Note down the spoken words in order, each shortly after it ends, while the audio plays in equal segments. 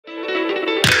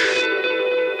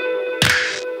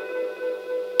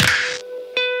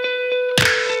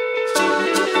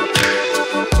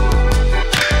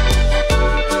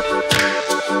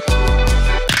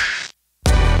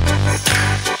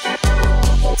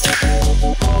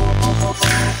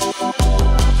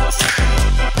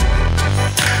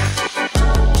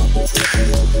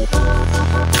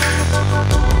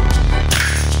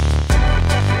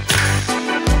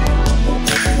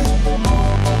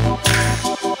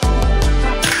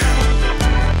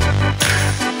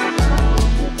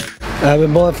I've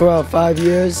been bowling for around 5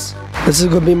 years. This is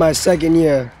gonna be my second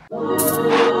year.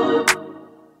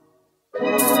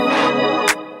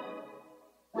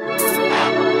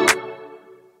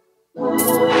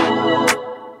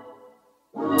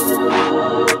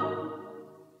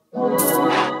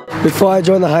 Before I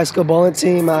joined the high school bowling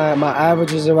team, my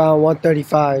average was around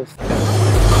 135.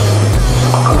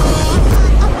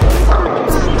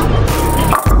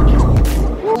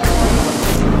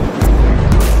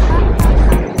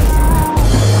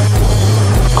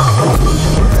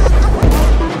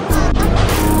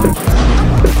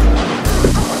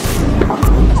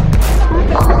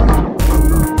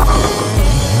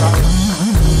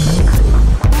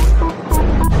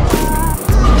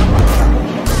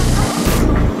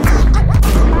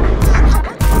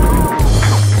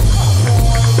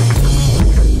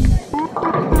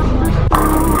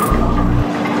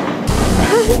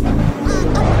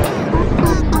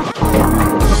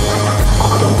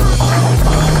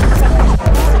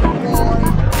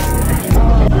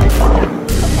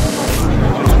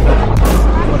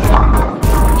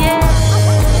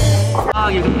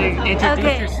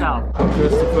 Introduce yourself. I'm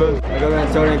Christopher. I go to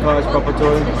Antonian Apache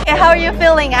Bowling. Okay, how are you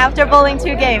feeling after bowling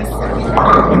 2 games?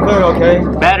 I'm feeling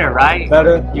okay. Better, right?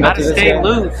 Better. You gotta stay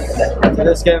loose. After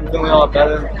this game, I'm feeling a lot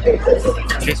better.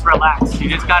 Just relax. You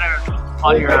just gotta,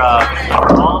 on your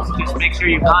balls, just make sure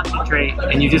you concentrate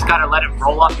and you just gotta let it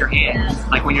roll off your hand.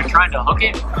 Like when you're trying to hook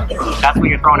it, that's when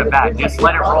you're throwing it back. Just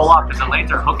let it roll off because the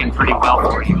lanes are hooking pretty well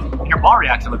for you. And your ball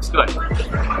reaction looks good.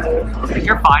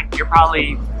 You're fine. You're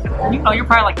probably, you're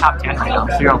probably like top 10 right now,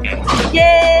 so you're okay.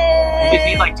 Yay! You just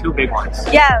need like 2 big ones.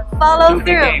 Yeah, follow 2 through.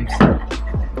 big games.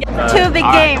 2 big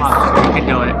games. Come on, you can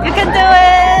do it. You can do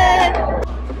it!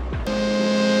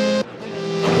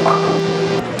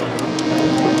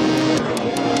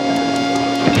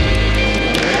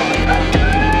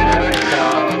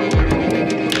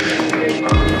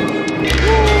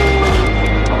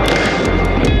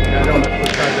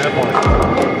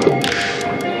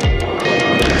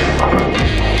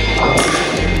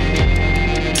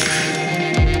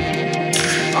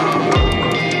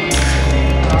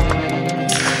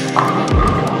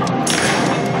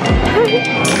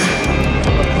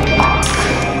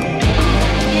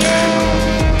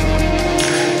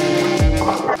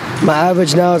 My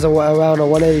average now is around a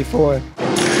 184.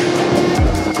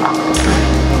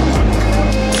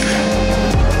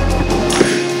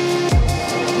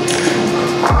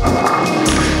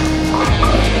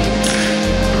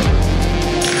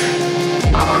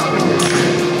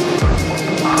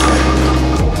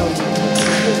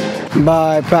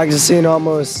 By practicing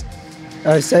almost,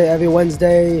 I say every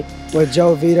Wednesday with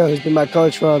Joe Vito, who's been my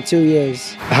coach for around 2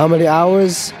 years. How many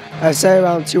hours? I say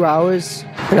around 2 hours,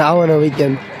 an hour on a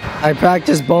weekend. I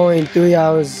practice bowling 3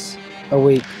 hours a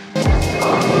week.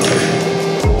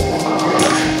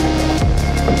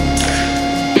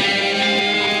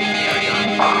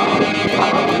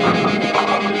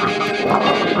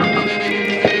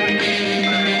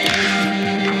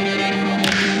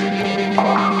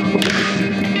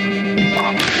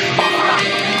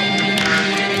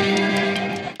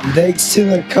 Thanks to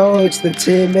the coach, the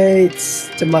teammates,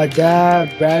 to my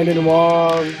dad, Brandon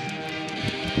Wong,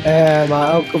 and my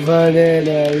Uncle Vernon,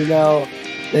 and the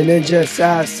Ninja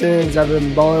Assassins. I've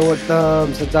been bowling with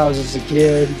them since I was just a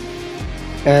kid.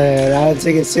 And I didn't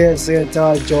take it seriously until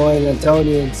I joined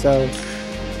Antonian, so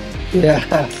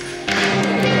yeah.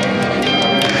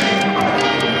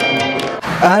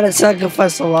 I had to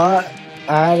sacrifice a lot.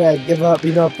 I had to give up,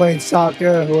 playing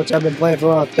soccer, which I've been playing for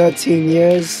around 13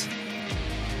 years.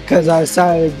 Because I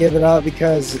decided to give it up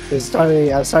because I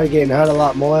started getting hurt a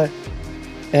lot more.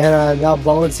 And now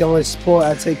bowling's the only sport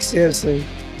I take seriously.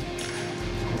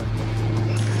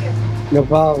 No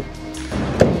problem.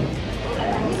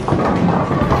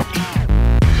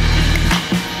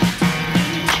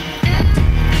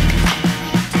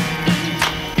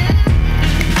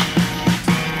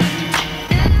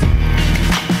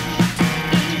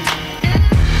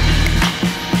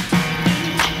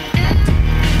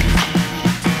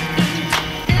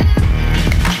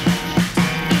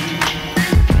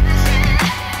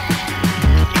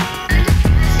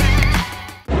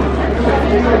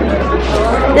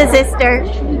 The sister.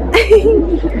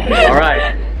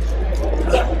 Alright.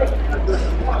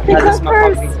 You come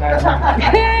first.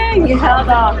 You held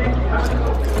off.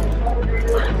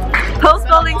 Post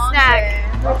bowling snack.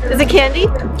 Is it candy?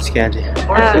 It's candy.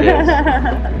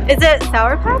 Is it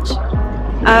Sour Patch?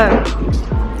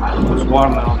 It's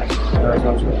watermelon.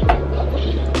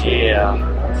 Yeah.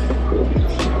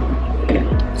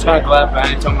 It's kind of glad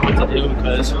Brandon told me what to do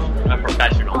because I'm a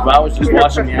professional. if I was just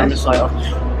watching me, I'm just like, oh.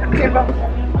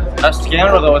 That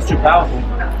scanner though is too powerful.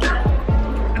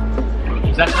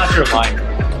 because that's not your line.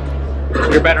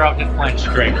 You're better off just playing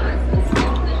straight.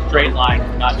 Straight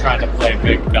line, not trying to play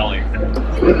big belly.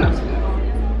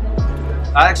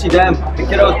 Actually, damn, the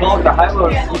kid I was bowling the high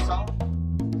lows.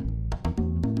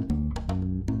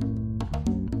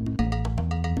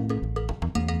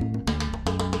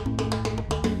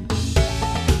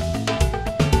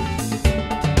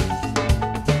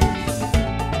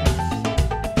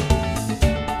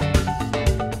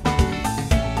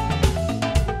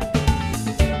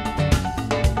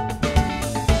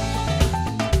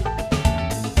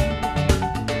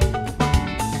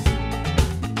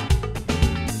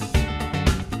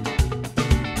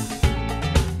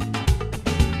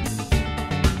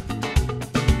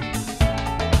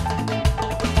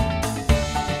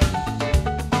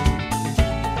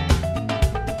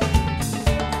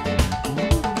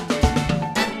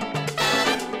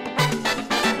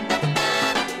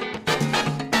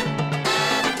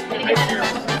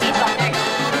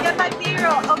 Get my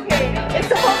zero. Okay. It's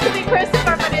supposed to be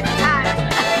Christopher, but it's not.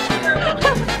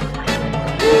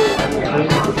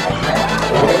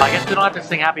 I guess we don't have to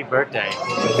sing happy birthday.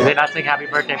 Do they not sing happy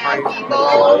birthday for you?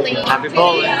 Bowling. Happy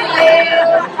bowling.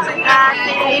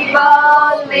 Happy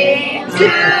bowling to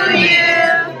you.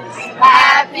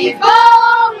 Happy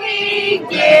bowling,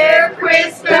 dear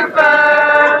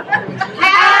Christopher.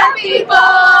 Happy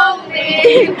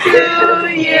bowling to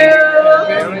you.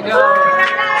 There we go.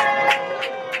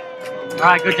 All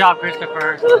right, good job,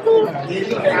 Christopher.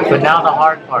 But now the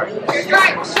hard part.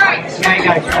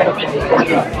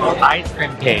 Ice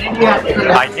cream cake.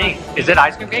 I think. Is it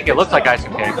ice cream cake? It looks like ice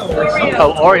cream cake.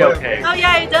 Oh, Oreo cake. Oh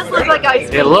yeah, it does look like ice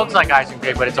cream. It looks like ice cream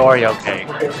cake, but it's Oreo cake.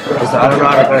 I don't know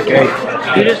how to cook cake.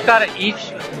 You just gotta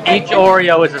each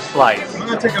Oreo is a slice. I'm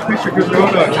gonna take a picture because we're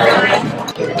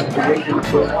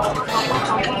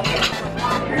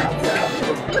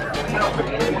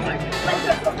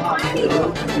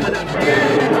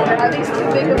Are these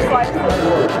too big of slices?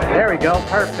 There we go,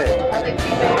 perfect. Are they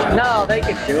too big? No, they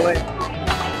can do it.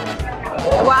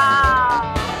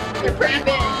 Wow. They're pretty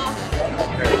big.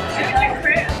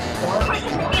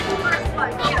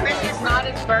 It's not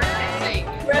his birthday.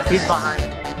 He's behind.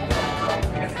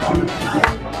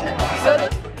 Split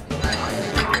it.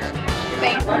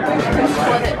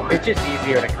 It's just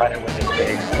easier to cut it when it's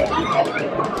big.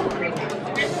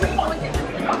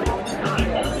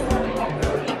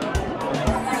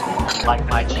 Like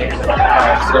my channel.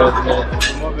 Alright, so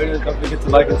for more videos, don't forget to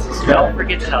like and subscribe. Don't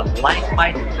forget to like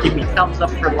my, give me thumbs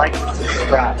up for like and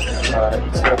subscribe.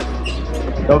 Alright, so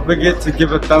don't forget to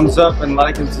give a thumbs up and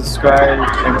like and subscribe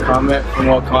and comment for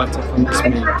more content from this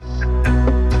meeting.